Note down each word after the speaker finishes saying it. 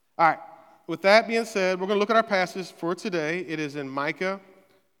All right, with that being said, we're going to look at our passage for today. It is in Micah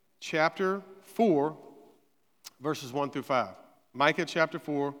chapter 4, verses 1 through 5. Micah chapter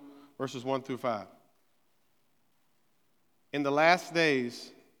 4, verses 1 through 5. In the last days,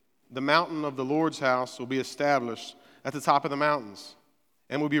 the mountain of the Lord's house will be established at the top of the mountains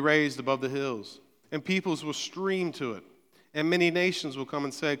and will be raised above the hills, and peoples will stream to it, and many nations will come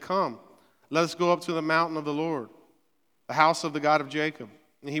and say, "Come, let us go up to the mountain of the Lord, the house of the God of Jacob,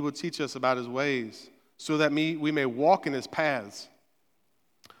 and he will teach us about his ways, so that we may walk in his paths.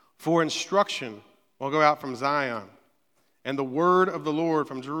 For instruction will go out from Zion, and the word of the Lord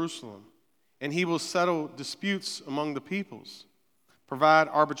from Jerusalem, and he will settle disputes among the peoples, provide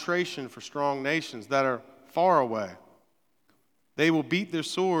arbitration for strong nations that are far away. They will beat their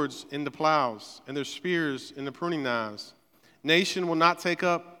swords into plows and their spears into pruning knives. Nation will not take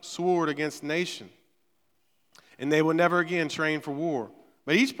up sword against nation, and they will never again train for war.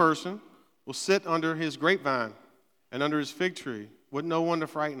 But each person will sit under his grapevine and under his fig tree with no one to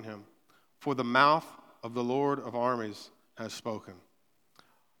frighten him, for the mouth of the Lord of armies has spoken.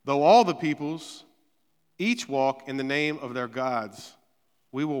 Though all the peoples each walk in the name of their gods,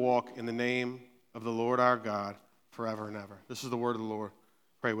 we will walk in the name of the Lord our God forever and ever." This is the word of the Lord.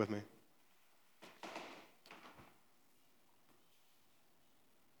 Pray with me.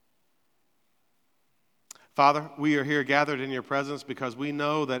 Father, we are here gathered in your presence because we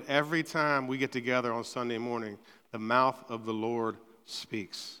know that every time we get together on Sunday morning, the mouth of the Lord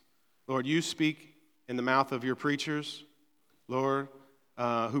speaks. Lord, you speak in the mouth of your preachers, Lord,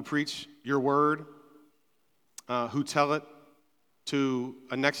 who preach your word, who tell it to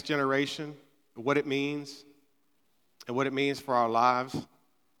a next generation, what it means and what it means for our lives.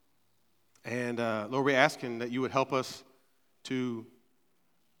 And Lord, we're asking that you would help us to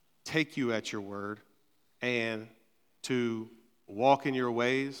take you at your word and to walk in your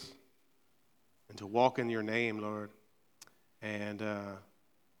ways and to walk in your name, Lord, and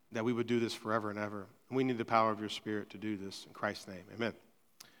that we would do this forever and ever. And we need the power of your Spirit to do this. In Christ's name, amen.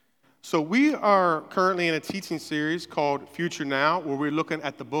 So we are currently in a teaching series called Future Now, where we're looking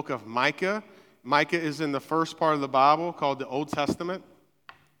at the book of Micah. Micah is in the first part of the Bible called the Old Testament.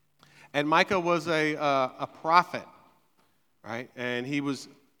 And Micah was a prophet, right? And he was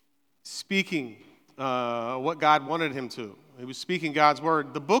speaking what God wanted him to. He was speaking God's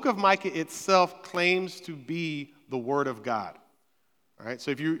word. The book of Micah itself claims to be the word of God. All right, so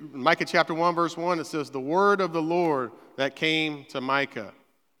if you, Micah chapter 1, verse 1, it says, "The word of the Lord that came to Micah,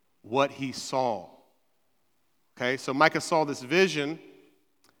 what he saw." Okay, so Micah saw this vision,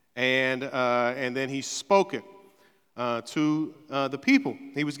 and then he spoke it to the people.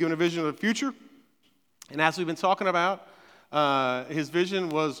 He was given a vision of the future, and as we've been talking about, his vision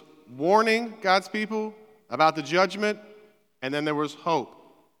was warning God's people about the judgment, and then there was hope,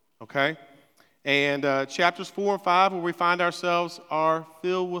 okay? And chapters 4 and 5, where we find ourselves, are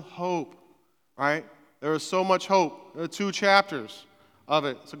filled with hope, right? There is so much hope. There are 2 chapters of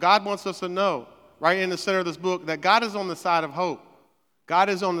it. So God wants us to know, right in the center of this book, that God is on the side of hope. God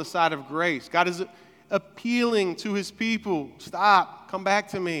is on the side of grace. God is appealing to his people. Stop, come back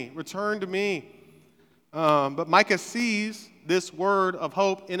to me, return to me. But Micah sees this word of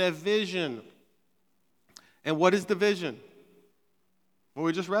hope in a vision. And what is the vision? Well,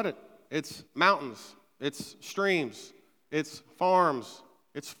 we just read it. It's mountains, it's streams, it's farms,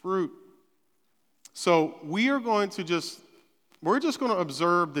 it's fruit. So we're just going to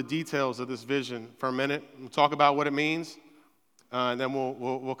observe the details of this vision for a minute and talk about what it means, and then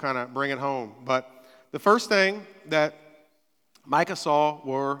we'll kind of bring it home. But the first thing that Micah saw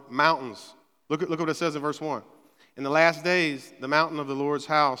were mountains. Look what it says in verse 1. "In the last days, the mountain of the Lord's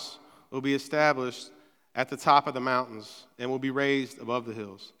house will be established at the top of the mountains and will be raised above the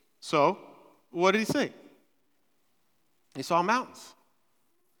hills." So, what did he see? He saw mountains.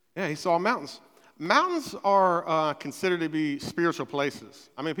 Yeah, he saw mountains. Mountains are considered to be spiritual places.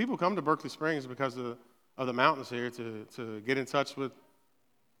 I mean, people come to Berkeley Springs because of the mountains here to get in touch with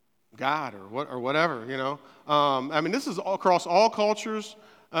God or whatever, you know. I mean, this is across all cultures.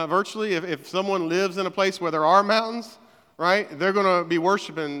 Virtually, if someone lives in a place where there are mountains, right, they're going to be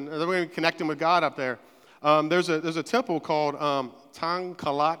worshiping, they're going to be connecting with God up there. There's a temple called Tang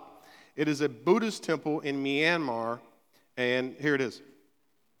Kalat. It is a Buddhist temple in Myanmar, and here it is.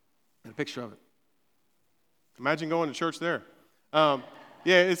 A picture of it. Imagine going to church there. Yeah,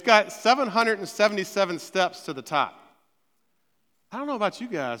 it's got 777 steps to the top. I don't know about you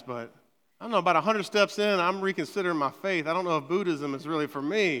guys, but I don't know, about 100 steps in, I'm reconsidering my faith. I don't know if Buddhism is really for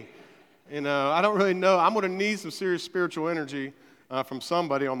me. You know, I don't really know. I'm going to need some serious spiritual energy from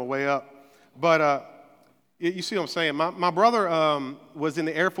somebody on the way up. But You see what I'm saying? My brother was in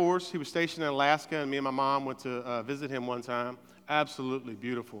the Air Force. He was stationed in Alaska, and me and my mom went to visit him one time. Absolutely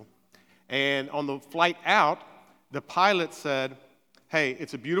beautiful. And on the flight out, the pilot said, hey,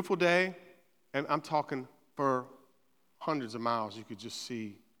 it's a beautiful day, and I'm talking for hundreds of miles. You could just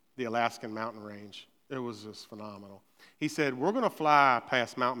see the Alaskan mountain range. It was just phenomenal. He said, we're going to fly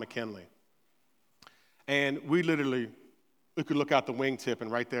past Mount McKinley. And we could look out the wingtip,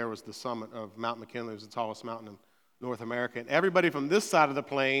 and right there was the summit of Mount McKinley. It was the tallest mountain in North America. And everybody from this side of the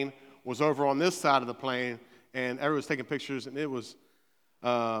plane was over on this side of the plane, and everyone was taking pictures, and it was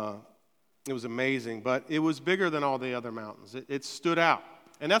amazing. But it was bigger than all the other mountains. It stood out.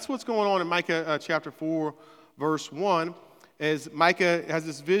 And that's what's going on in Micah chapter 4, verse 1, as Micah has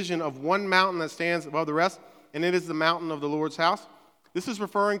this vision of one mountain that stands above the rest, and it is the mountain of the Lord's house. This is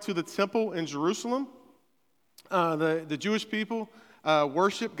referring to the temple in Jerusalem. The Jewish people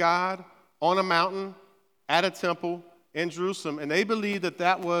worship God on a mountain at a temple in Jerusalem, and they believed that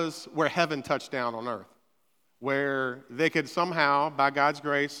that was where heaven touched down on earth, where they could somehow, by God's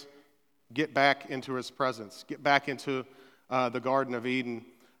grace, get back into his presence, get back into the Garden of Eden,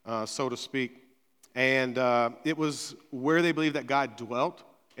 so to speak. And it was where they believed that God dwelt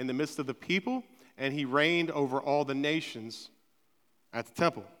in the midst of the people, and he reigned over all the nations at the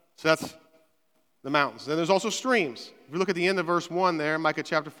temple. So that's the mountains. Then there's also streams. If you look at the end of verse 1 there, Micah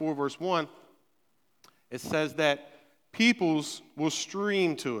chapter 4, verse 1, it says that peoples will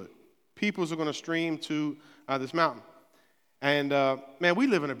stream to it. Peoples are going to stream to this mountain. And, man, we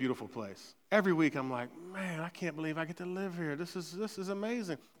live in a beautiful place. Every week I'm like, man, I can't believe I get to live here. This is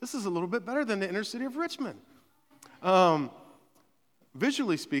amazing. This is a little bit better than the inner city of Richmond.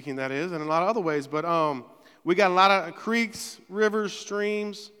 Visually speaking, that is, and in a lot of other ways. But we got a lot of creeks, rivers,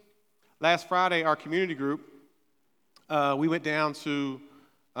 streams. Last Friday, our community group, we went down to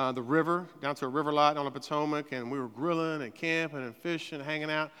the river, down to a river lot on the Potomac, and we were grilling and camping and fishing, hanging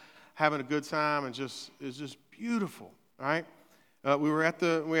out, having a good time, and it's just beautiful, right? We were at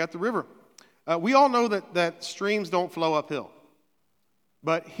the river. We all know that streams don't flow uphill,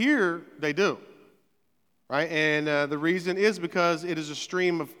 but here they do, right? And the reason is because it is a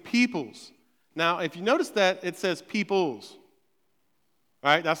stream of peoples. Now, if you notice that it says peoples,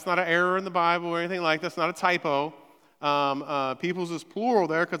 right? That's not an error in the Bible or anything like that. That's not a typo. Peoples is plural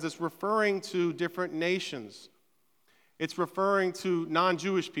there because it's referring to different nations. It's referring to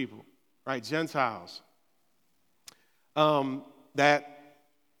non-Jewish people, right? Gentiles. That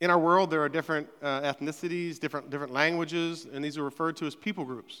in our world there are different ethnicities, different languages, and these are referred to as people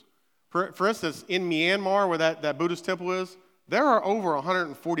groups. For instance, in Myanmar, where that Buddhist temple is, there are over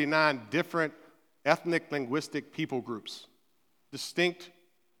 149 different ethnic linguistic people groups, distinct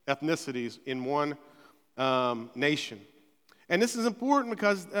ethnicities in one nation. And this is important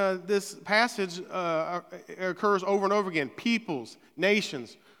because this passage occurs over and over again. Peoples,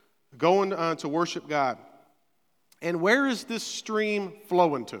 nations, going to worship God. And where is this stream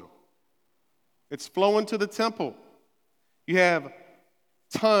flowing to? It's flowing to the temple. You have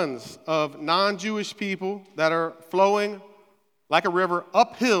tons of non-Jewish people that are flowing like a river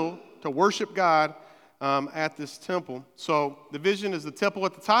uphill to worship God at this temple. So the vision is the temple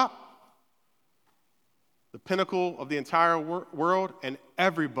at the top, the pinnacle of the entire world, and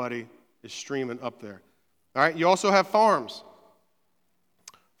everybody is streaming up there. All right, you also have farms.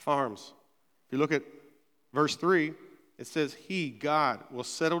 Farms. If you look at verse 3, it says, he, God, will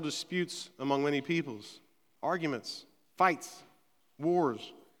settle disputes among many peoples, arguments, fights,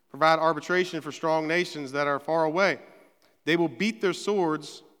 wars, provide arbitration for strong nations that are far away. They will beat their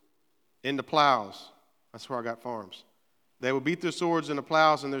swords into plows. That's where I got farms. They will beat their swords into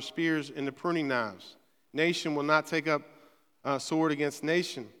plows and their spears into pruning knives. Nation will not take up sword against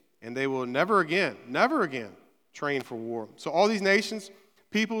nation, and they will never again train for war. So all these nations,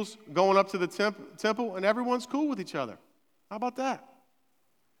 people's going up to the temple, and everyone's cool with each other. How about that?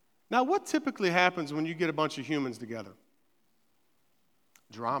 Now, what typically happens when you get a bunch of humans together?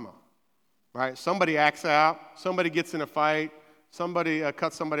 Drama, right? Somebody acts out, somebody gets in a fight, somebody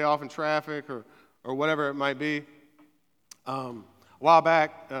cuts somebody off in traffic or whatever it might be. A while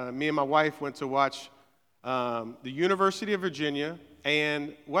back, me and my wife went to watch the University of Virginia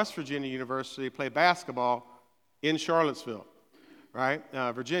and West Virginia University play basketball in Charlottesville, right?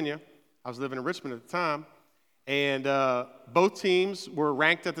 Virginia. I was living in Richmond at the time, and both teams were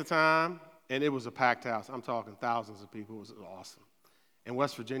ranked at the time, and it was a packed house. I'm talking thousands of people. It was awesome. And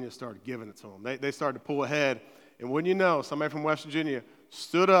West Virginia started giving it to them. They started to pull ahead, and wouldn't you know, somebody from West Virginia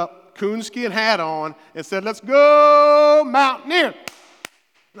stood up, coonskin hat on, and said, "Let's go Mountaineer."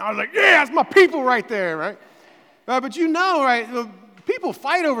 And I was like, yeah, that's my people right there, right? But you know, right, people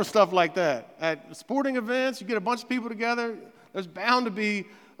fight over stuff like that. At sporting events, you get a bunch of people together, there's bound to be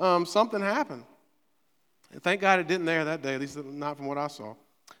something happen. And thank God it didn't there that day, at least not from what I saw.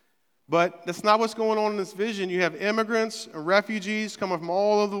 But that's not what's going on in this vision. You have immigrants and refugees coming from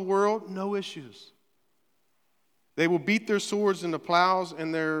all over the world, no issues. They will beat their swords into plows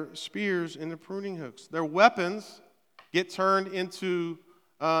and their spears into pruning hooks. Their weapons get turned into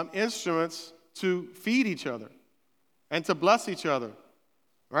instruments to feed each other and to bless each other.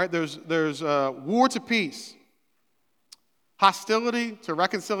 Right? There's war to peace, hostility to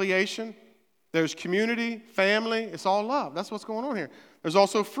reconciliation. There's community, family. It's all love. That's what's going on here. There's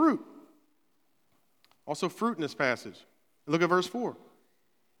also fruit. Also fruit in this passage. Look at verse 4.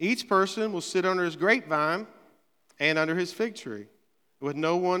 Each person will sit under his grapevine and under his fig tree, with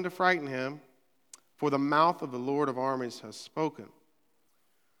no one to frighten him, for the mouth of the Lord of armies has spoken.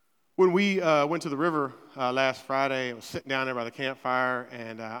 When we went to the river last Friday, I was sitting down there by the campfire,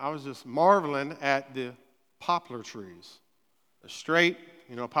 and I was just marveling at the poplar trees. A straight,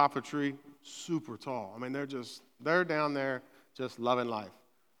 poplar tree, super tall. I mean, they're down there just loving life,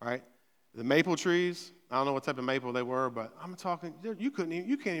 right? The maple trees, I don't know what type of maple they were, but I'm talking, you can't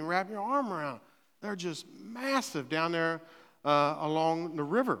even wrap your arm around. They're just massive down there along the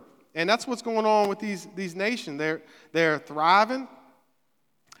river. And that's what's going on with these nations. They're thriving.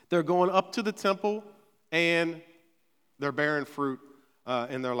 They're going up to the temple, and they're bearing fruit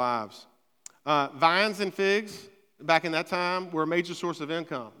in their lives. Vines and figs, back in that time, were a major source of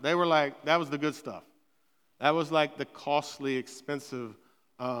income. They were like, that was the good stuff. That was like the costly, expensive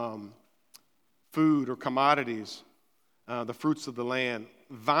food or commodities, the fruits of the land.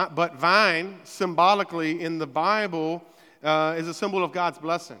 But vine, symbolically in the Bible, is a symbol of God's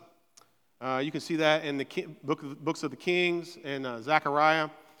blessing. You can see that in the books of the Kings and Zechariah.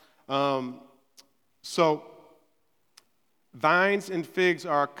 So vines and figs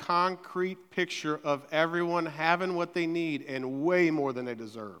are a concrete picture of everyone having what they need and way more than they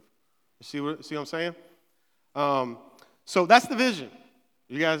deserve. See what I'm saying? So that's the vision.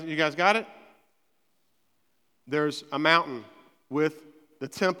 You guys got it? There's a mountain with the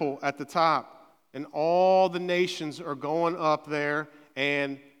temple at the top, and all the nations are going up there,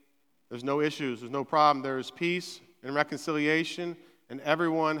 and there's no issues, there's no problem. There's peace and reconciliation, and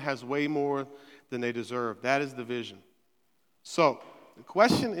everyone has way more than they deserve. That is the vision. So the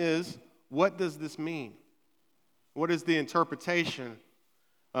question is, what does this mean? What is the interpretation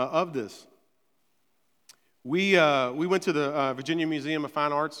of this? We went to the Virginia Museum of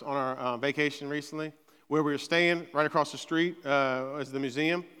Fine Arts on our vacation recently, where we were staying right across the street is the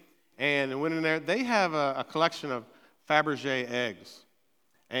museum, and went in there. They have a collection of Fabergé eggs,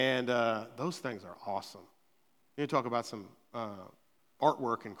 and those things are awesome. You talk about some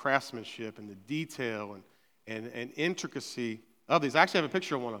artwork and craftsmanship and the detail and intricacy of these. I actually have a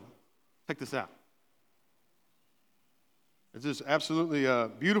picture of one of them. Check this out. It's just absolutely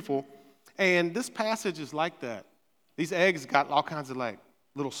beautiful. And this passage is like that. These eggs got all kinds of like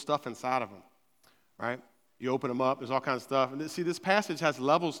little stuff inside of them, right? You open them up, there's all kinds of stuff. And see, this passage has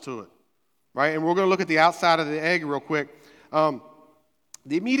levels to it, right? And we're going to look at the outside of the egg real quick. The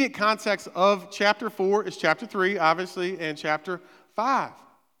immediate context of chapter 4 is chapter 3, obviously, and chapter 5.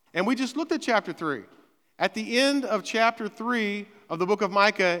 And we just looked at chapter 3. At the end of chapter 3 of the book of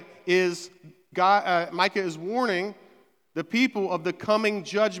Micah Micah is warning the people of the coming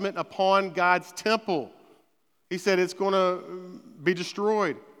judgment upon God's temple. He said it's going to be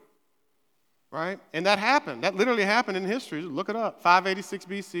destroyed, right? And that happened. That literally happened in history. Look it up. 586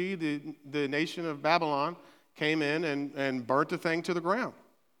 BC, the nation of Babylon came in and burnt the thing to the ground.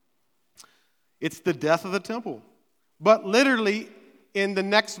 It's the death of the temple. But literally, in the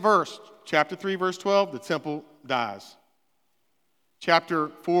next verse, chapter 3, verse 12, the temple dies. Chapter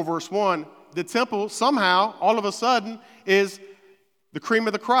 4, verse 1, the temple somehow, all of a sudden, is the cream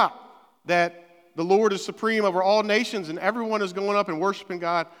of the crop, that the Lord is supreme over all nations and everyone is going up and worshiping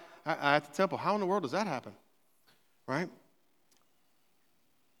God at the temple. How in the world does that happen? Right?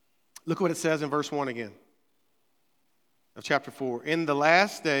 Look what it says in verse 1 again of chapter 4. In the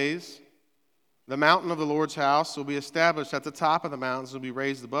last days, the mountain of the Lord's house will be established at the top of the mountains, will be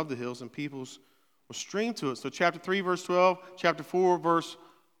raised above the hills, and peoples will stream to it. So chapter 3, verse 12, chapter 4, verse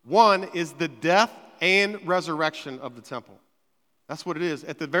 1 is the death and resurrection of the temple. That's what it is.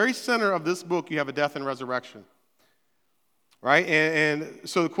 At the very center of this book, you have a death and resurrection. Right? And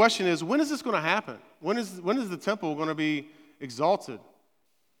so the question is, when is this going to happen? When is the temple going to be exalted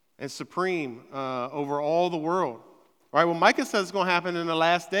and supreme over all the world? Right? Well, Micah says it's going to happen in the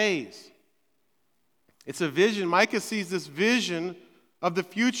last days. It's a vision. Micah sees this vision of the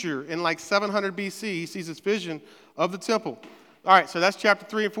future in like 700 BC. He sees this vision of the temple. All right, so that's chapter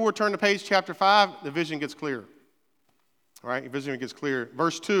 3 and 4. Turn to page chapter 5. The vision gets clear. All right, the vision gets clear.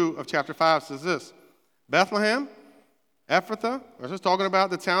 Verse 2 of chapter 5 says this. Bethlehem, Ephrathah, we're just talking about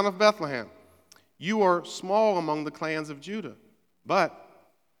the town of Bethlehem. You are small among the clans of Judah, but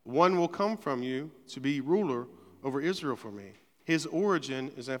one will come from you to be ruler over Israel for me. His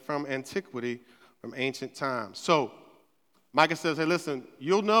origin is from antiquity, from ancient times. So Micah says, hey, listen,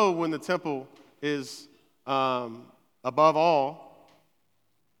 you'll know when the temple is above all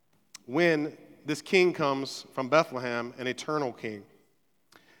when this king comes from Bethlehem, an eternal king.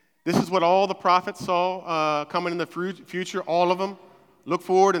 This is what all the prophets saw coming in the future, all of them. Looked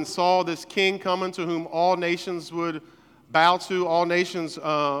forward and saw this king coming to whom all nations would bow to, all nations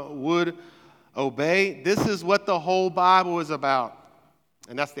would obey. This is what the whole Bible is about,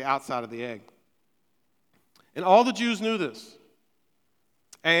 and that's the outside of the egg. And all the Jews knew this.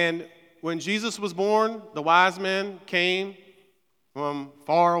 And when Jesus was born, the wise men came from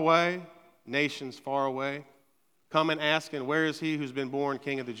far away, nations far away, coming asking, where is he who's been born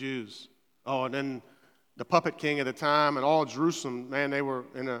King of the Jews? Oh, and then the puppet king at the time and all Jerusalem, man, they were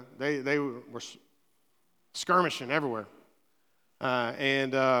skirmishing everywhere.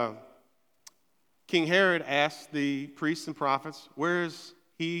 King Herod asked the priests and prophets, where is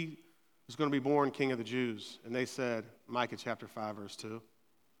he who's going to be born King of the Jews? And they said, Micah chapter 5, verse 2,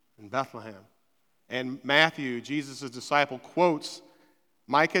 in Bethlehem. And Matthew, Jesus' disciple, quotes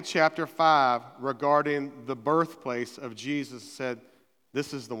Micah chapter 5 regarding the birthplace of Jesus, said,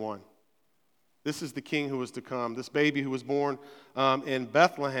 this is the one. This is the king who was to come, this baby who was born in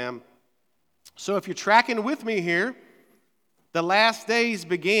Bethlehem. So if you're tracking with me here, the last days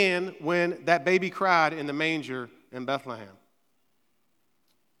began when that baby cried in the manger in Bethlehem.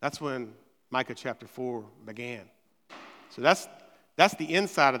 That's when Micah chapter 4 began. So that's the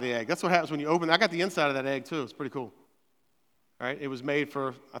inside of the egg. That's what happens when you open. I got the inside of that egg too. It's pretty cool. All right, it was made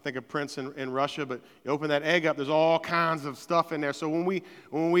for, I think, a prince in Russia, but you open that egg up, there's all kinds of stuff in there. So when we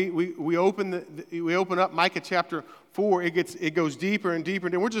open up Micah chapter 4, it goes deeper and deeper,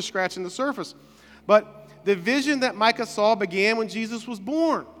 and we're just scratching the surface. But the vision that Micah saw began when Jesus was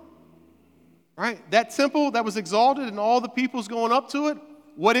born. Right? That temple that was exalted and all the peoples going up to it,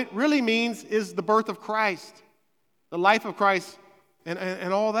 what it really means is the birth of Christ, the life of Christ,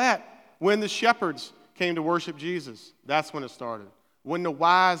 and all that. When the shepherds came to worship Jesus, that's when it started. When the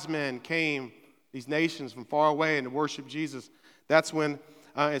wise men came, these nations from far away, and to worship Jesus, that's when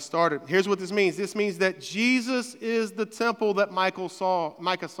it started. Here's what this means. This means that Jesus is the temple that Micah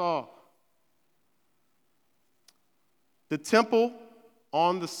saw. The temple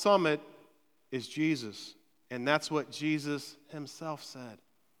on the summit is Jesus, and that's what Jesus himself said.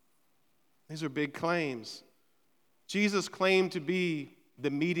 These are big claims. Jesus claimed to be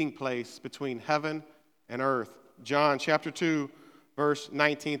the meeting place between heaven and earth. John chapter 2, verse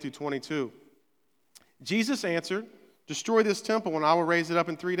 19 through 22. Jesus answered, destroy this temple and I will raise it up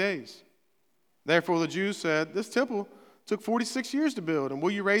in 3 days. Therefore the Jews said, this temple took 46 years to build, and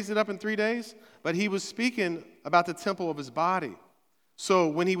will you raise it up in 3 days? But he was speaking about the temple of his body. So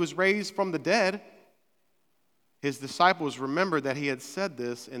when he was raised from the dead, his disciples remembered that he had said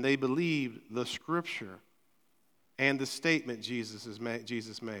this, and they believed the scripture and the statement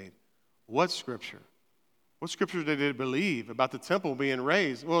Jesus made. What scripture? What scripture did they believe about the temple being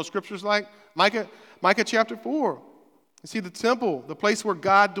raised? Well, scriptures like Micah chapter 4. You see, the temple, the place where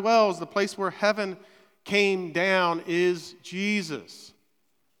God dwells, the place where heaven came down is Jesus.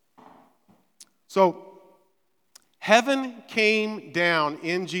 So, heaven came down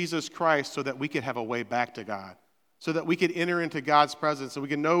in Jesus Christ so that we could have a way back to God, so that we could enter into God's presence, so we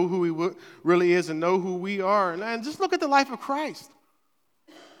can know who he really is and know who we are. And just look at the life of Christ.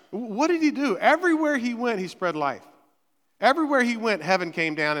 What did he do? Everywhere he went, he spread life. Everywhere he went, heaven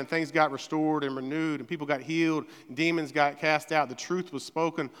came down and things got restored and renewed and people got healed, demons got cast out, the truth was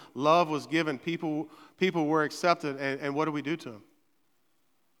spoken, love was given, people were accepted, and what do we do to him?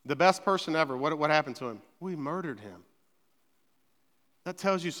 The best person ever, what happened to him? We murdered him. That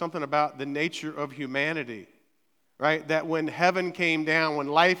tells you something about the nature of humanity, right? That when heaven came down, when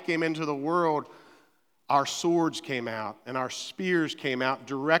life came into the world, our swords came out and our spears came out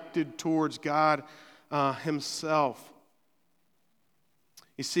directed towards God himself.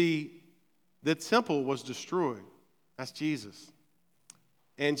 You see, the temple was destroyed. That's Jesus.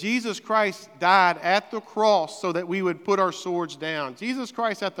 And Jesus Christ died at the cross so that we would put our swords down. Jesus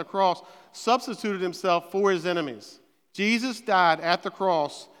Christ at the cross substituted himself for his enemies. Jesus died at the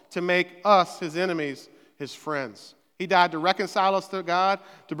cross to make us, his enemies, his friends. He died to reconcile us to God,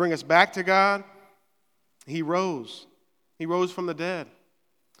 to bring us back to God. He rose. He rose from the dead.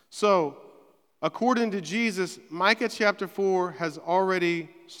 So, according to Jesus, Micah chapter 4 has already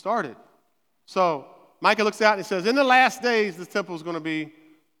started. So Micah looks out and he says, in the last days, this temple is going to be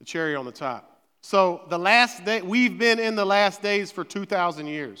the cherry on the top. So the last day, we've been in the last days for 2,000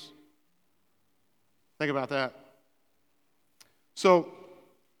 years. Think about that. So,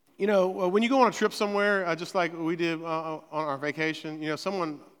 when you go on a trip somewhere, just like we did on our vacation,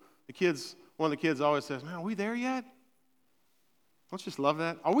 one of the kids always says, man, are we there yet? Don't you just love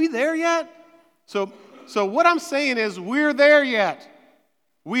that? Are we there yet? So what I'm saying is we're there yet.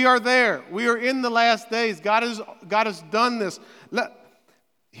 We are there. We are in the last days. God has done this.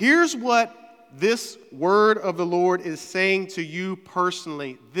 Here's what this word of the Lord is saying to you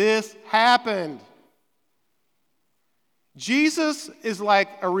personally. This happened. Jesus is like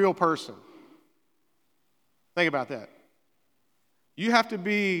a real person. Think about that. You have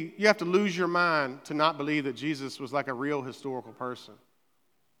to lose your mind to not believe that Jesus was like a real historical person.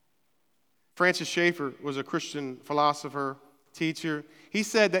 Francis Schaeffer was a Christian philosopher, teacher. He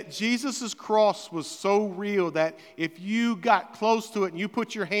said that Jesus' cross was so real that if you got close to it and you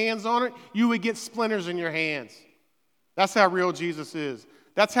put your hands on it, you would get splinters in your hands. That's how real Jesus is.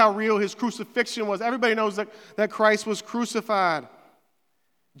 That's how real his crucifixion was. Everybody knows that Christ was crucified.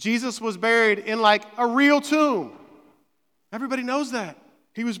 Jesus was buried in like a real tomb. Everybody knows that.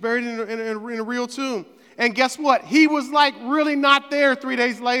 He was buried in a real tomb. And guess what? He was like really not there 3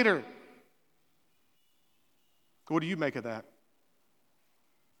 days later. What do you make of that?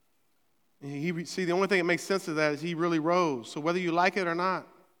 See, the only thing that makes sense of that is he really rose. So whether you like it or not,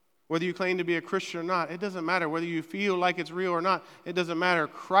 whether you claim to be a Christian or not, it doesn't matter. Whether you feel like it's real or not, it doesn't matter.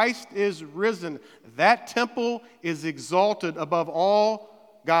 Christ is risen. That temple is exalted above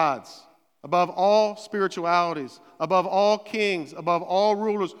all gods, above all spiritualities, above all kings, above all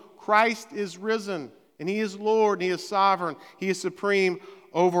rulers. Christ is risen, and he is Lord, and he is sovereign. He is supreme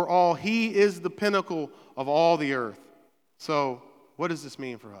over all. He is the pinnacle of all the earth. So what does this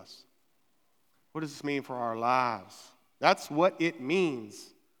mean for us? What does this mean for our lives? That's what it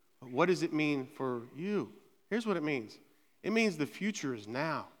means. But what does it mean for you? Here's what it means. It means the future is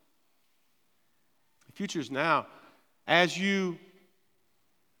now. The future is now. As you,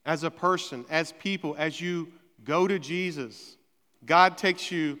 as a person, as people, as you go to Jesus, God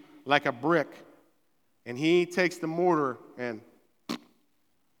takes you like a brick, and he takes the mortar and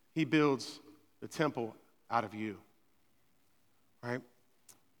he builds the temple out of you. Right?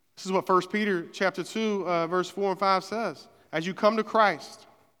 This is what 1 Peter chapter 2, verse 4 and 5 says. As you come to Christ,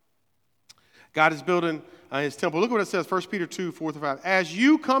 God is building his temple. Look what it says, 1 Peter 2, 4 through 5. As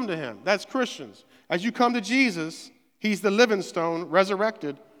you come to him, that's Christians. As you come to Jesus, he's the living stone,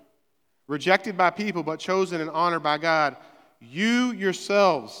 resurrected, rejected by people, but chosen and honored by God. You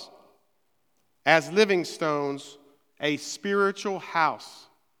yourselves, as living stones, a spiritual house.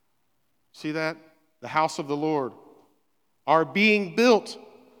 See that? The house of the Lord. Are being built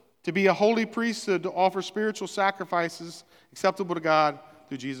to be a holy priesthood to offer spiritual sacrifices acceptable to God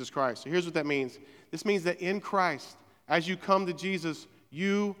through Jesus Christ. So here's what that means. This means that in Christ, as you come to Jesus,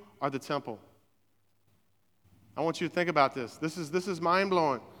 you are the temple. I want you to think about this. This is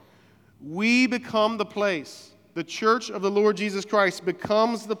mind-blowing. We become the place, the church of the Lord Jesus Christ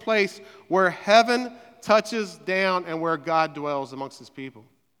becomes the place where heaven touches down and where God dwells amongst his people.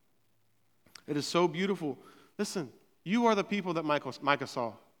 It is so beautiful. Listen, you are the people that Micah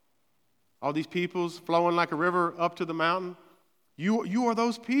saw. All these peoples flowing like a river up to the mountain. You are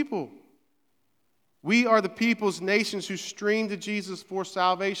those people. We are the peoples, nations who stream to Jesus for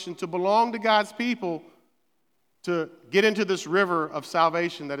salvation, to belong to God's people, to get into this river of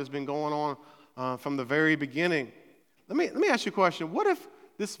salvation that has been going on from the very beginning. Let me ask you a question. What if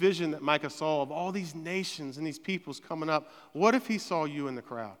this vision that Micah saw of all these nations and these peoples coming up, what if he saw you in the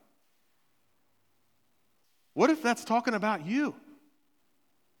crowd? What if that's talking about you?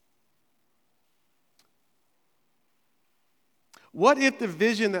 What if the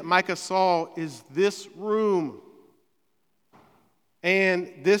vision that Micah saw is this room and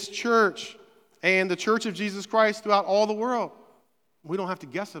this church and the church of Jesus Christ throughout all the world? We don't have to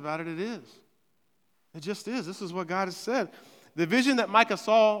guess about it. It is. It just is. This is what God has said. The vision that Micah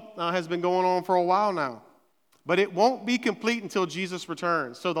saw has been going on for a while now, but it won't be complete until Jesus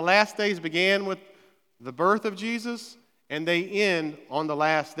returns. So the last days began with the birth of Jesus, and they end on the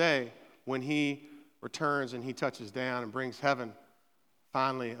last day when he returns and he touches down and brings heaven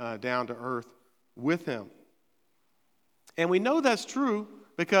finally down to earth with him. And we know that's true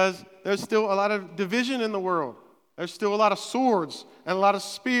because there's still a lot of division in the world. There's still a lot of swords and a lot of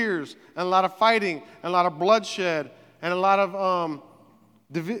spears and a lot of fighting and a lot of bloodshed and a lot of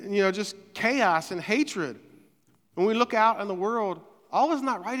just chaos and hatred. When we look out in the world, all is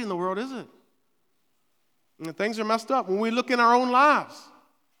not right in the world, is it? And things are messed up. When we look in our own lives,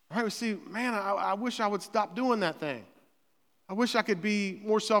 right, we see, man, I wish I would stop doing that thing. I wish I could be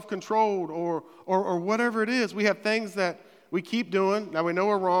more self-controlled or whatever it is. We have things that we keep doing that we know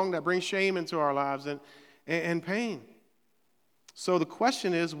are wrong, that bring shame into our lives and pain. So the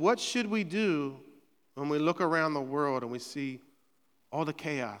question is, what should we do when we look around the world and we see all the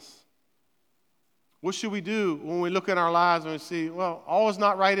chaos? What should we do when we look at our lives and we see, well, all is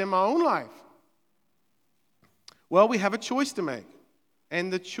not right in my own life? Well, we have a choice to make.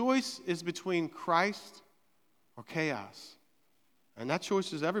 And the choice is between Christ or chaos. And that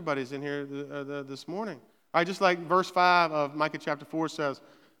choice is everybody's in here this morning. All right, just like verse 5 of Micah chapter 4 says,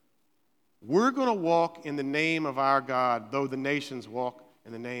 we're going to walk in the name of our God, though the nations walk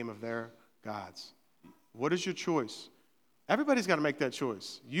in the name of their gods. What is your choice? Everybody's got to make that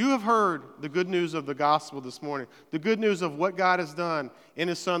choice. You have heard the good news of the gospel this morning, the good news of what God has done in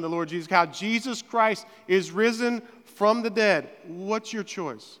his Son, the Lord Jesus, how Jesus Christ is risen from the dead. What's your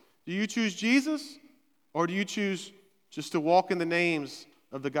choice? Do you choose Jesus, or do you choose just to walk in the names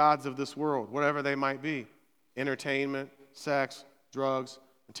of the gods of this world, whatever they might be? Entertainment, sex, drugs,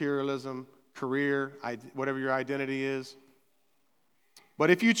 materialism, career, whatever your identity is. But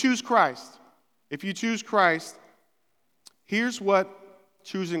if you choose Christ, here's what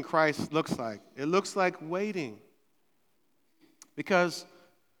choosing Christ looks like. It looks like waiting. Because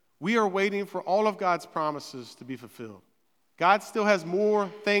we are waiting for all of God's promises to be fulfilled. God still has more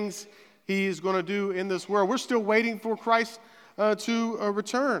things he is going to do in this world. We're still waiting for Christ to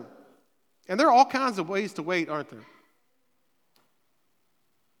return. And there are all kinds of ways to wait, aren't there?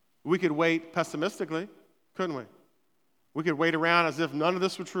 We could wait pessimistically, couldn't we? We could wait around as if none of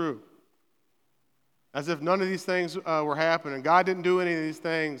this were true. As if none of these things were happening. God didn't do any of these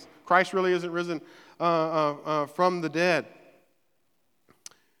things. Christ really isn't risen from the dead.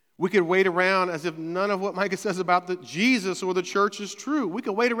 We could wait around as if none of what Micah says about Jesus or the church is true. We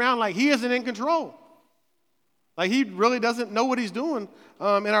could wait around like he isn't in control. Like he really doesn't know what he's doing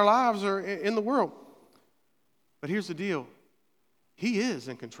in our lives or in the world. But here's the deal. He is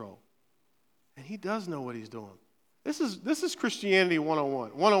in control. And he does know what he's doing. This is Christianity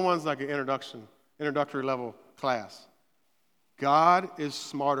 101. 101 is like an introductory level class. God is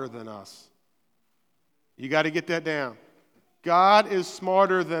smarter than us. You got to get that down. God is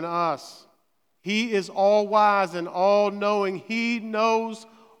smarter than us. He is all wise and all knowing. He knows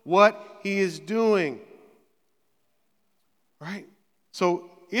what he is doing. Right?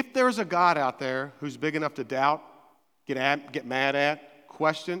 So if there's a God out there who's big enough to doubt, get mad at,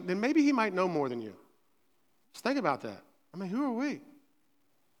 question, then maybe he might know more than you. Just think about that. I mean, who are we?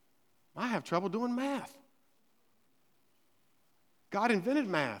 I have trouble doing math. God invented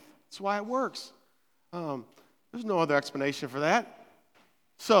math. That's why it works. There's no other explanation for that.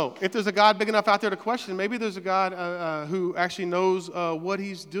 So, if there's a God big enough out there to question, maybe there's a God who actually knows what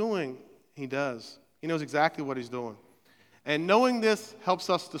he's doing. He does. He knows exactly what he's doing. And knowing this helps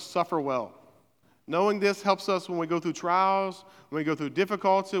us to suffer well. Knowing this helps us when we go through trials, when we go through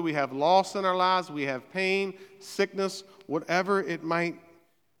difficulty, we have loss in our lives, we have pain, sickness, whatever it might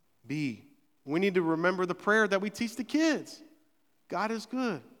be. We need to remember the prayer that we teach the kids. God is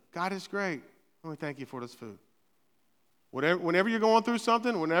good. God is great. And we thank you for this food. Whenever you're going through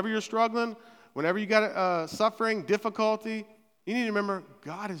something, whenever you're struggling, whenever you got suffering, difficulty, you need to remember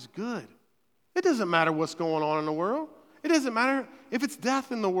God is good. It doesn't matter what's going on in the world. It doesn't matter if it's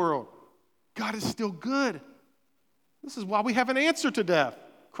death in the world. God is still good. This is why we have an answer to death.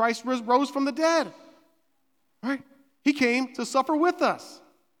 Christ rose from the dead. Right? He came to suffer with us.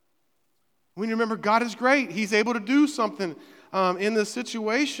 We need to remember God is great. He's able to do something in this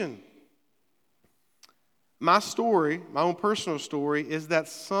situation. My story, my own personal story, is that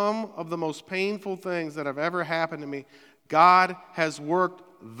some of the most painful things that have ever happened to me, God has worked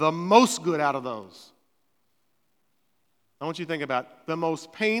the most good out of those. I want you to think about it. The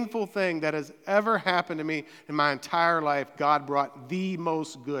most painful thing that has ever happened to me in my entire life, God brought the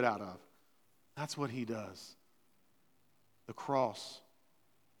most good out of. That's what he does. The cross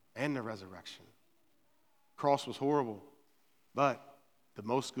and the resurrection. The cross was horrible, but the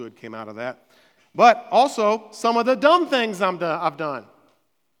most good came out of that. But also, some of the dumb things I've done.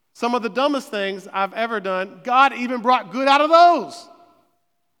 Some of the dumbest things I've ever done, God even brought good out of those.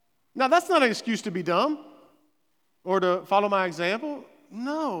 Now, that's not an excuse to be dumb or to follow my example.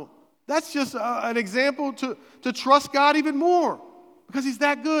 No, that's just an example to trust God even more because he's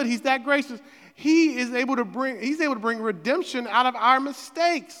that good. He's that gracious. He's able to bring redemption out of our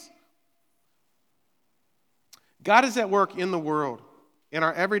mistakes. God is at work in the world, in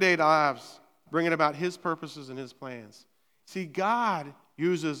our everyday lives, bringing about his purposes and his plans. See, God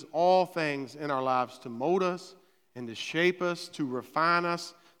uses all things in our lives to mold us and to shape us, to refine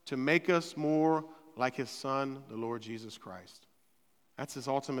us, to make us more like his Son, the Lord Jesus Christ. That's his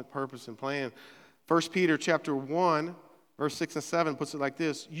ultimate purpose and plan. 1 Peter chapter 1, verse 6 and 7 puts it like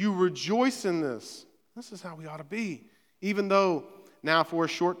this: you rejoice in this. This is how we ought to be. Even though now for a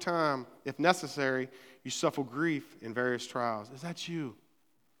short time, if necessary, you suffer grief in various trials. Is that you?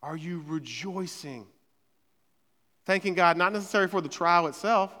 Are you rejoicing? Thanking God, not necessarily for the trial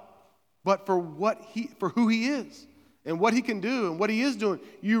itself, but for who he is and what he can do and what he is doing.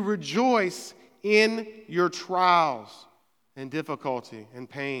 You rejoice in your trials and difficulty and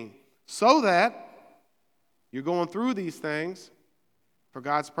pain, so that you're going through these things for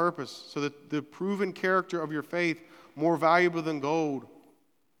God's purpose, so that the proven character of your faith, more valuable than gold,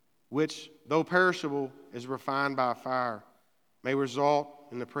 which, though perishable, is refined by fire, may result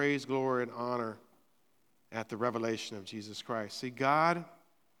in the praise, glory, and honor at the revelation of Jesus Christ. See, God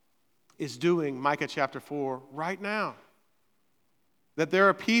is doing Micah chapter 4 right now. That there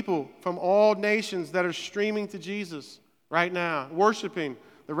are people from all nations that are streaming to Jesus right now, worshiping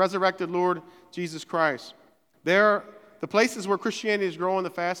the resurrected Lord Jesus Christ. The places where Christianity is growing the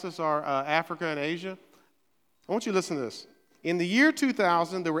fastest are Africa and Asia. I want you to listen to this. In the year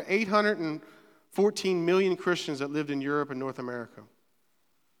 2000, there were 814 million Christians that lived in Europe and North America.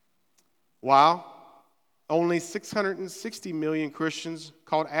 Wow. Only 660 million Christians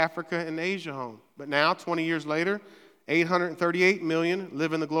called Africa and Asia home. But now, 20 years later, 838 million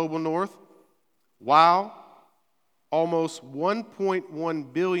live in the global north, while almost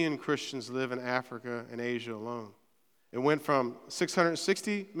 1.1 billion Christians live in Africa and Asia alone. It went from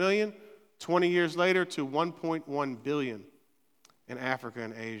 660 million 20 years later to 1.1 billion in Africa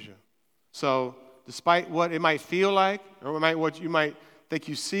and Asia. So despite what it might feel like, or what you might think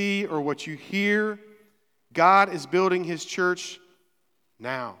you see or what you hear, God is building his church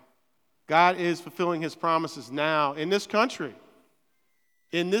now. God is fulfilling his promises now in this country,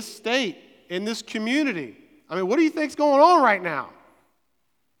 in this state, in this community. I mean, what do you think's going on right now?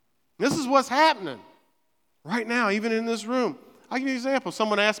 This is what's happening right now, even in this room. I'll give you an example.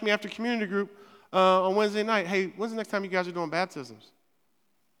 Someone asked me after community group on Wednesday night, hey, when's the next time you guys are doing baptisms?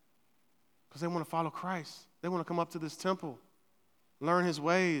 Because they want to follow Christ. They want to come up to this temple, learn his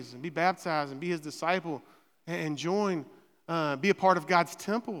ways, and be baptized and be his disciple and join, be a part of God's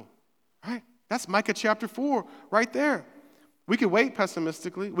temple. Right? That's Micah chapter 4 right there. We could wait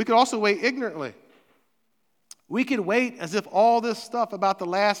pessimistically. We could also wait ignorantly. We could wait as if all this stuff about the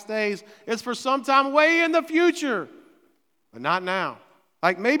last days is for some time way in the future, but not now.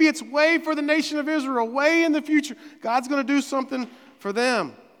 Like maybe it's way for the nation of Israel, way in the future. God's going to do something for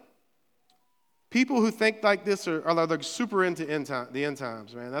them. People who think like this are like super into the end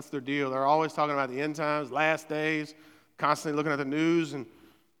times, man. That's their deal. They're always talking about the end times, last days, constantly looking at the news, and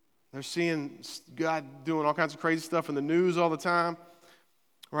they're seeing God doing all kinds of crazy stuff in the news all the time,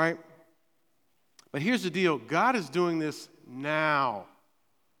 right? But here's the deal. God is doing this now.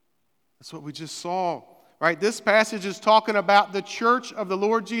 That's what we just saw, right? This passage is talking about the church of the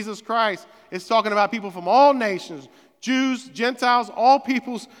Lord Jesus Christ. It's talking about people from all nations, Jews, Gentiles, all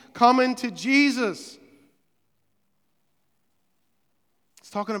peoples coming to Jesus.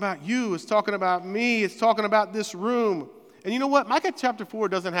 It's talking about you. It's talking about me. It's talking about this room. And you know what? Micah chapter 4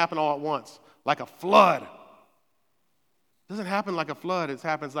 doesn't happen all at once, like a flood. It doesn't happen like a flood. It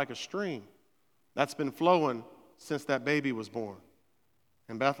happens like a stream that's been flowing since that baby was born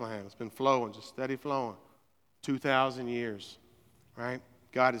in Bethlehem. It's been flowing, just steady flowing, 2,000 years, right?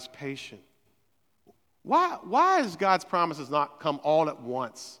 God is patient. Why is God's promises not come all at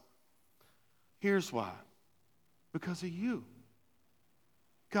once? Here's why. Because of you.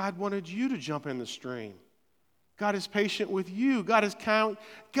 God wanted you to jump in the stream. God is patient with you. God is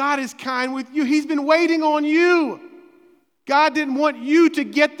kind with you. He's been waiting on you. God didn't want you to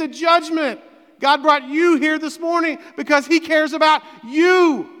get the judgment. God brought you here this morning because he cares about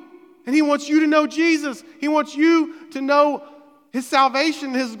you. And he wants you to know Jesus. He wants you to know his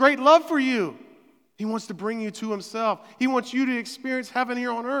salvation, his great love for you. He wants to bring you to himself. He wants you to experience heaven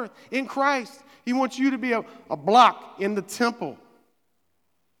here on earth in Christ. He wants you to be a block in the temple.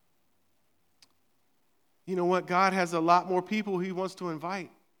 You know what? God has a lot more people he wants to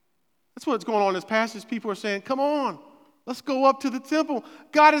invite. That's what's going on in this passage. People are saying, come on, let's go up to the temple.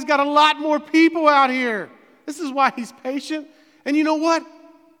 God has got a lot more people out here. This is why he's patient. And you know what?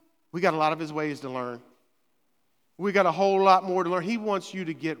 We got a lot of his ways to learn. We got a whole lot more to learn. He wants you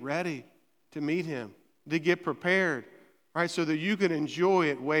to get ready to meet him, to get prepared, right, so that you can enjoy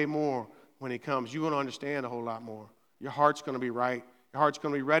it way more when he comes. You're going to understand a whole lot more. Your heart's going to be right. Your heart's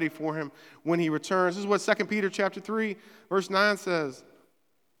going to be ready for him when he returns. This is what 2 Peter chapter 3, verse 9 says.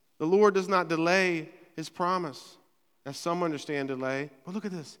 The Lord does not delay his promise, as some understand delay. But look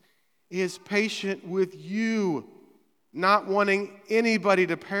at this. He is patient with you, not wanting anybody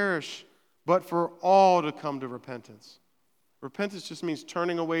to perish, but for all to come to repentance. Repentance just means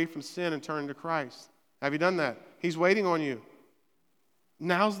turning away from sin and turning to Christ. Have you done that? He's waiting on you.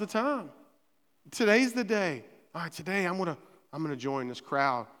 Now's the time. Today's the day. All right, today I'm gonna join this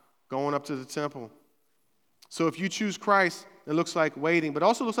crowd going up to the temple. So if you choose Christ, it looks like waiting, but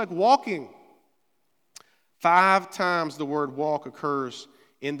also looks like walking. 5 times the word walk occurs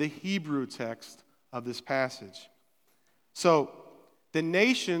in the Hebrew text of this passage. So the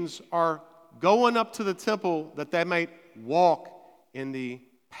nations are going up to the temple that they might walk in the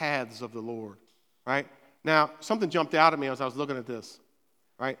paths of the Lord, right? Now, something jumped out at me as I was looking at this,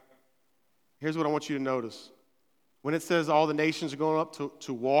 right? Here's what I want you to notice. When it says all the nations are going up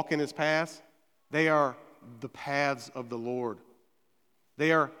to walk in his paths, they are the paths of the Lord.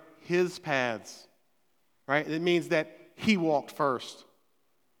 They are his paths, right? It means that he walked first.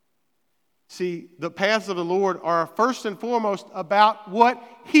 See, the paths of the Lord are first and foremost about what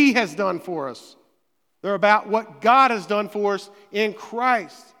he has done for us. They're about what God has done for us in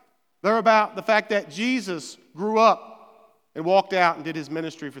Christ. They're about the fact that Jesus grew up and walked out and did his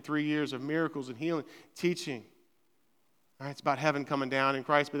ministry for 3 years of miracles and healing, teaching. Right? It's about heaven coming down in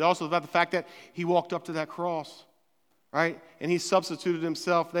Christ, but also about the fact that he walked up to that cross, right? And he substituted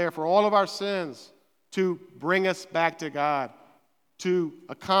himself there for all of our sins to bring us back to God, to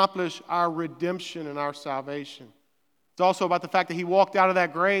accomplish our redemption and our salvation. It's also about the fact that he walked out of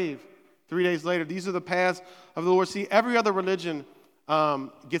that grave 3 days later. These are the paths of the Lord. See, every other religion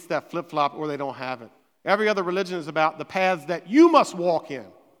gets that flip-flop or they don't have it. Every other religion is about the paths that you must walk in,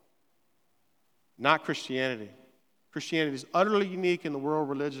 not Christianity. Christianity is utterly unique in the world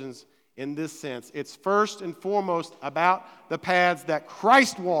religions in this sense. It's first and foremost about the paths that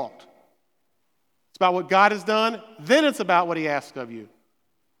Christ walked. It's about what God has done, then it's about what he asks of you.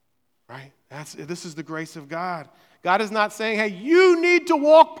 Right? This is the grace of God. God is not saying, hey, you need to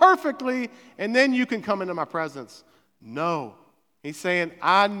walk perfectly and then you can come into my presence. No. He's saying,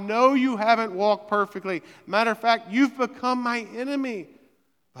 I know you haven't walked perfectly. Matter of fact, you've become my enemy.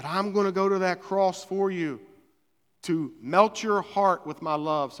 But I'm going to go to that cross for you to melt your heart with my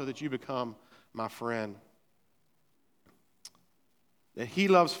love so that you become my friend. That he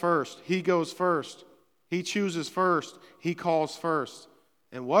loves first. He goes first. He chooses first. He calls first.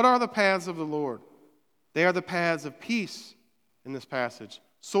 And what are the paths of the Lord? They are the paths of peace in this passage.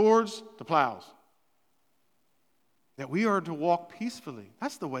 Swords to plows. That we are to walk peacefully.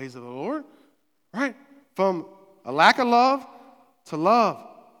 That's the ways of the Lord, right? From a lack of love to love.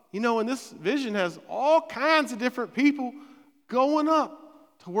 You know, and this vision has all kinds of different people going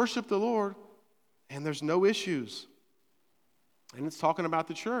up to worship the Lord, and there's no issues. And it's talking about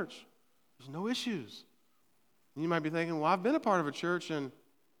the church. There's no issues. And you might be thinking, well, I've been a part of a church, and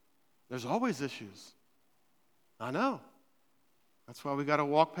there's always issues. I know. That's why we got to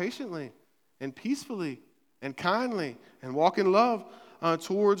walk patiently and peacefully and kindly and walk in love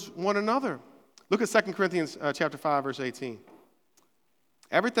towards one another. Look at 2 Corinthians chapter 5, verse 18.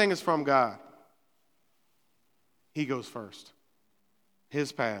 Everything is from God. He goes first.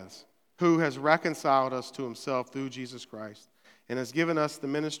 His paths. Who has reconciled us to himself through Jesus Christ and has given us the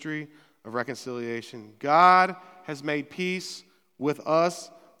ministry of reconciliation. God has made peace with us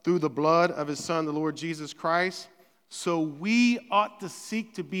through the blood of his Son, the Lord Jesus Christ. So we ought to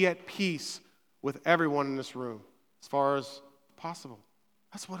seek to be at peace with everyone in this room as far as possible.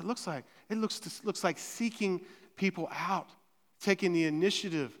 That's what it looks like. It looks like seeking people out. Taking the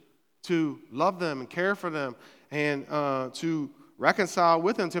initiative to love them and care for them and to reconcile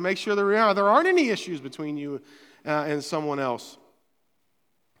with them, to make sure there aren't any issues between you and someone else.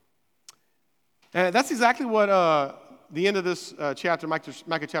 And that's exactly what the end of this chapter,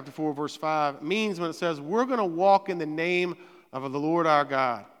 Micah chapter 4, verse 5, means when it says, we're going to walk in the name of the Lord our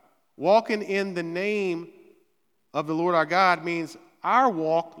God. Walking in the name of the Lord our God means our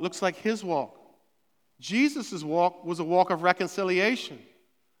walk looks like his walk. Jesus' walk was a walk of reconciliation,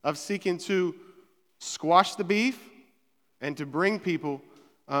 of seeking to squash the beef and to bring people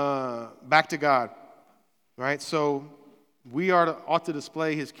back to God, right? So we ought to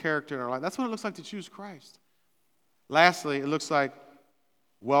display his character in our life. That's what it looks like to choose Christ. Lastly, it looks like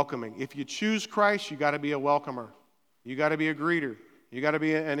welcoming. If you choose Christ, you got to be a welcomer. You got to be a greeter. You got to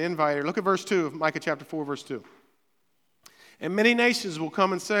be an inviter. Look at verse 2 of Micah chapter 4, verse 2. And many nations will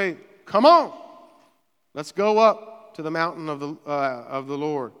come and say, come on. Let's go up to the mountain of the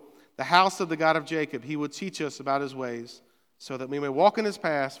Lord, the house of the God of Jacob. He will teach us about his ways so that we may walk in his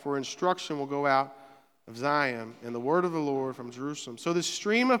paths, for instruction will go out of Zion and the word of the Lord from Jerusalem. So this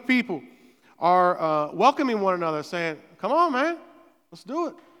stream of people are welcoming one another, saying, come on, man, let's do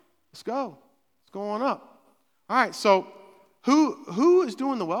it. Let's go. Let's go on up. All right, so who is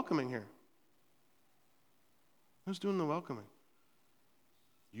doing the welcoming here? Who's doing the welcoming?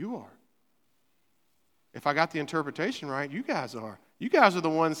 You are. If I got the interpretation right, you guys are. You guys are the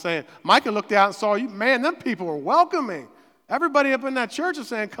ones saying, Micah looked out and saw you. Man, them people are welcoming. Everybody up in that church is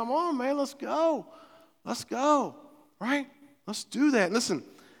saying, come on, man, let's go. Let's go, right? Let's do that. Listen,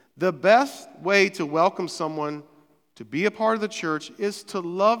 the best way to welcome someone to be a part of the church is to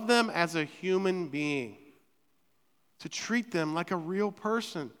love them as a human being, to treat them like a real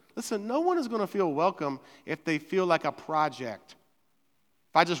person. Listen, no one is going to feel welcome if they feel like a project.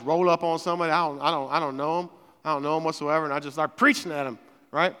 If I just roll up on somebody, I don't know them. I don't know them whatsoever, and I just start preaching at them,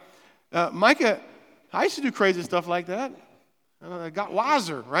 right? Micah, I used to do crazy stuff like that. I got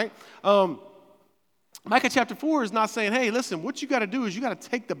wiser, right? Micah chapter 4 is not saying, hey, listen, what you got to do is you got to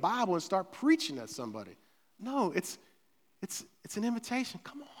take the Bible and start preaching at somebody. No, it's an invitation.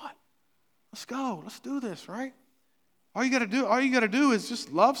 Come on, let's go. Let's do this, right? All you got to do is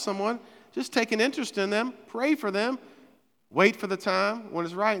just love someone, just take an interest in them, pray for them, wait for the time when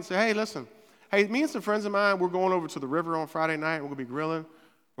it's right, and say, hey, listen, hey, me and some friends of mine, we're going over to the river on Friday night. We're going to be grilling.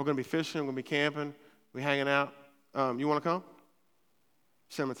 We're going to be fishing. We're going to be camping. We're hanging out. You want to come?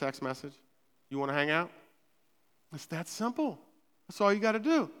 Send them a text message. You want to hang out? It's that simple. That's all you got to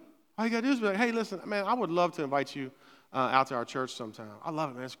do. All you got to do is be like, hey, listen, man, I would love to invite you out to our church sometime. I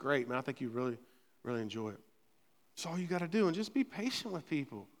love it, man. It's great, man. I think you really, really enjoy it. That's all you got to do. And just be patient with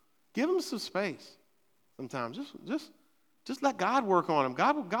people. Give them some space sometimes. Just let God work on them.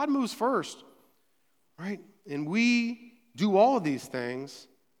 God moves first, right? And we do all of these things,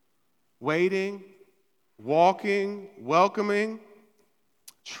 waiting, walking, welcoming,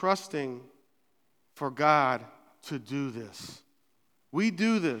 trusting for God to do this. We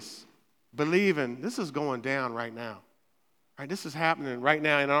do this, believing this is going down right now. Right? This is happening right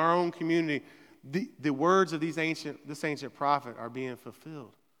now in our own community. The words of this ancient prophet are being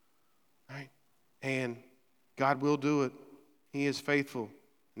fulfilled. Right? And God will do it. He is faithful.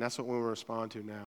 And that's what we will respond to now.